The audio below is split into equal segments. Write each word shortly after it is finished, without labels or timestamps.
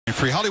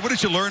free. Holly, what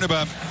did you learn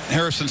about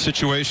Harrison's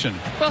situation?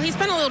 Well, he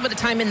spent a little bit of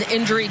time in the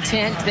injury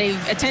tent. They've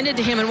attended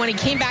to him, and when he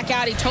came back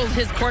out, he told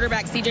his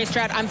quarterback, C.J.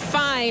 Stroud, "I'm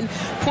fine,"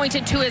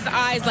 pointed to his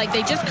eyes like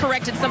they just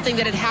corrected something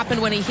that had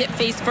happened when he hit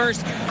face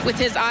first. With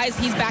his eyes,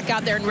 he's back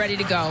out there and ready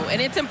to go.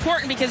 And it's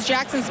important because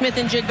Jackson Smith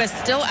and Jigba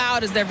still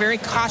out as they're very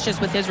cautious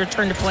with his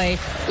return to play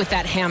with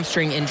that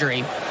hamstring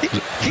injury. Is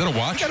that a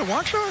watch? You got a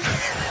watch on?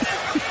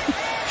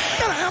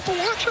 Got an Apple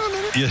Watch on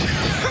it?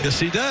 Yes,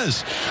 he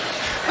does.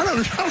 I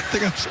don't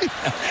think I've seen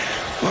that.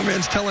 My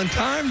man's telling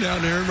time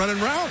down there and running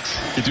routes.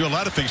 You do a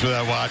lot of things with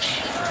that watch.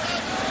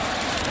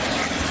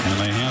 And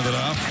they hand it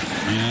off.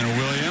 And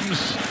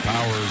Williams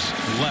powers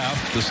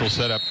left. This will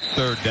set up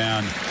third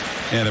down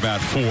and about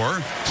 4.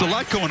 There's a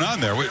lot going on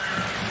there. Wait,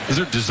 is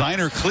there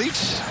designer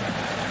cleats?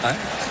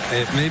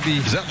 It may be.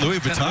 Is that Louis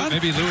Vuitton?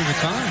 Maybe Louis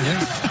Vuitton,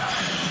 yeah.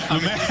 The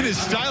man is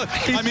stylish.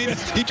 I mean,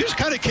 he just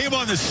kind of came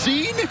on the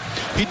scene.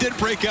 He did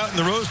break out in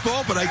the Rose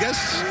Bowl, but I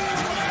guess,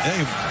 hey,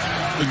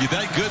 when you're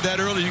that good that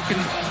early, you can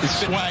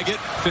swag it.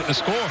 Fitting a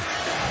score.